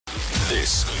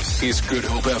This is Good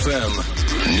Hope FM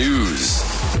News.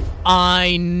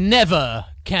 I never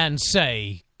can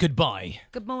say goodbye.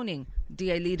 Good morning.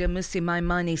 DA leader Mmusi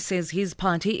Maimane says his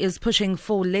party is pushing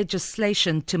for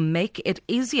legislation to make it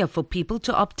easier for people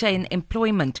to obtain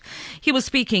employment. He was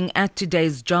speaking at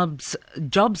today's jobs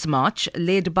march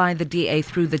led by the DA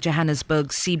through the Johannesburg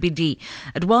CBD.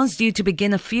 It was due to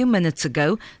begin a few minutes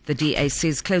ago. The DA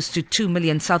says close to 2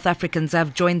 million South Africans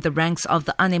have joined the ranks of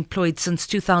the unemployed since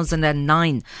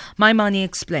 2009. Maimane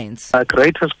explains. Our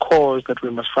greatest cause that we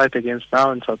must fight against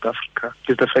now in South Africa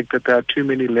is the fact that there are too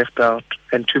many left out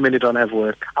and too many don't have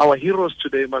work. Our heroes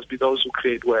today must be those who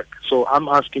create work. So I'm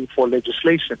asking for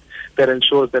legislation that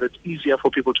ensures that it's easier for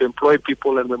people to employ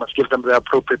people, and we must give them the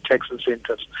appropriate tax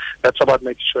incentives. That's about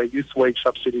making sure youth wage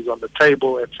subsidies on the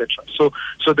table, etc.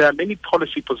 So there are many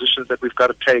policy positions that we've got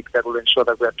to take that will ensure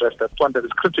that we address that. One that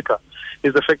is critical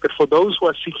is the fact that for those who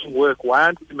are seeking work, why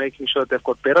aren't we making sure they've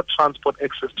got better transport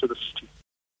access to the city?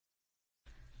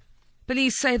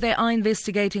 Police say they are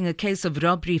investigating a case of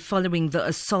robbery following the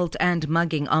assault and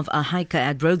mugging of a hiker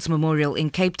at Rhodes Memorial in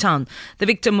Cape Town. The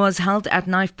victim was held at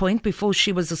knife point before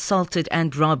she was assaulted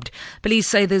and robbed. Police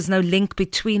say there's no link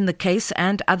between the case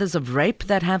and others of rape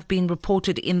that have been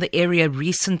reported in the area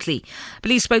recently.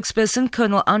 Police spokesperson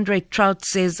Colonel Andre Trout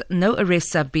says no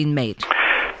arrests have been made.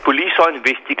 Police are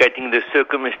investigating the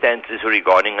circumstances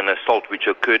regarding an assault which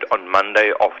occurred on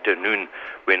Monday afternoon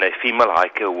when a female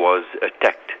hiker was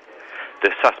attacked. The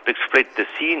suspects fled the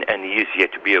scene and he is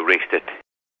yet to be arrested.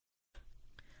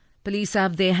 Police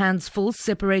have their hands full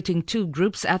separating two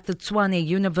groups at the Tshwane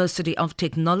University of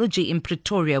Technology in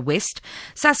Pretoria West.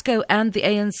 SASCO and the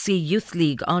ANC Youth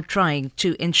League are trying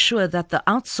to ensure that the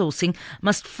Outsourcing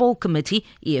Must Fall Committee,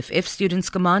 EFF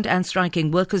Students Command and striking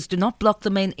workers do not block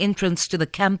the main entrance to the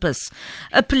campus.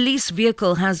 A police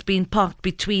vehicle has been parked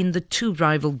between the two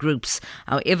rival groups.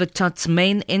 However, TUT's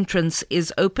main entrance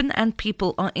is open and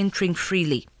people are entering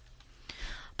freely.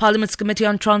 Parliament's Committee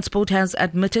on Transport has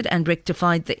admitted and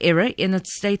rectified the error in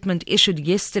its statement issued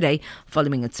yesterday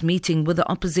following its meeting with the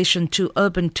opposition to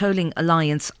Urban Tolling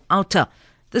Alliance, OUTA.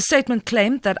 The statement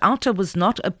claimed that OUTA was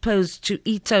not opposed to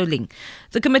e-tolling.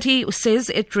 The committee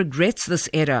says it regrets this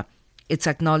error. It's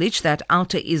acknowledged that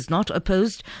OUTA is not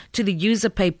opposed to the user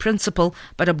pay principle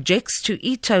but objects to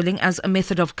e-tolling as a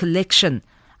method of collection.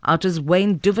 OUTA's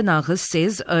Wayne Duvenagers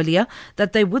says earlier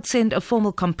that they would send a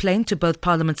formal complaint to both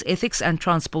Parliament's Ethics and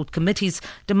Transport Committees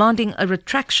demanding a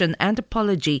retraction and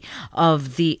apology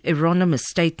of the erroneous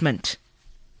statement.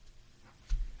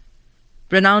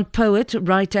 Renowned poet,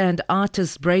 writer and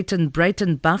artist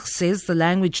Breyten Bach says the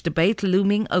language debate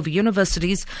looming over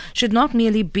universities should not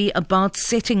merely be about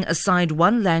setting aside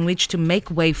one language to make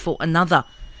way for another.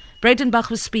 Breyten Bach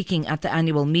was speaking at the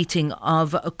annual meeting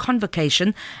of a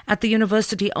convocation at the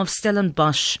University of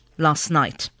Stellenbosch last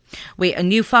night, where a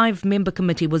new 5-member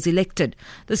committee was elected.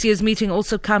 This year's meeting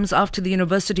also comes after the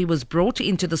university was brought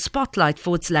into the spotlight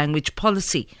for its language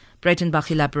policy. Breyten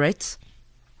Bach elaborates.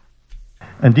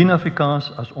 Indien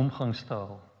Afrikaans as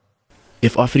omgangstaal.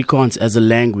 If Afrikaans as a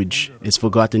language is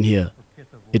forgotten here,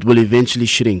 it will eventually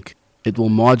shrink. It will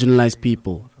marginalize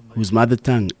people whose mother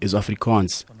tongue is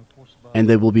Afrikaans, and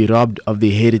they will be robbed of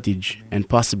their heritage and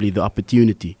possibly the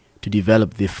opportunity to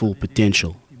develop their full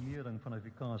potential.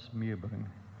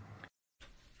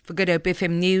 For Good Hope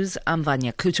FM News, I'm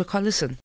Vanya Kucha-Collison.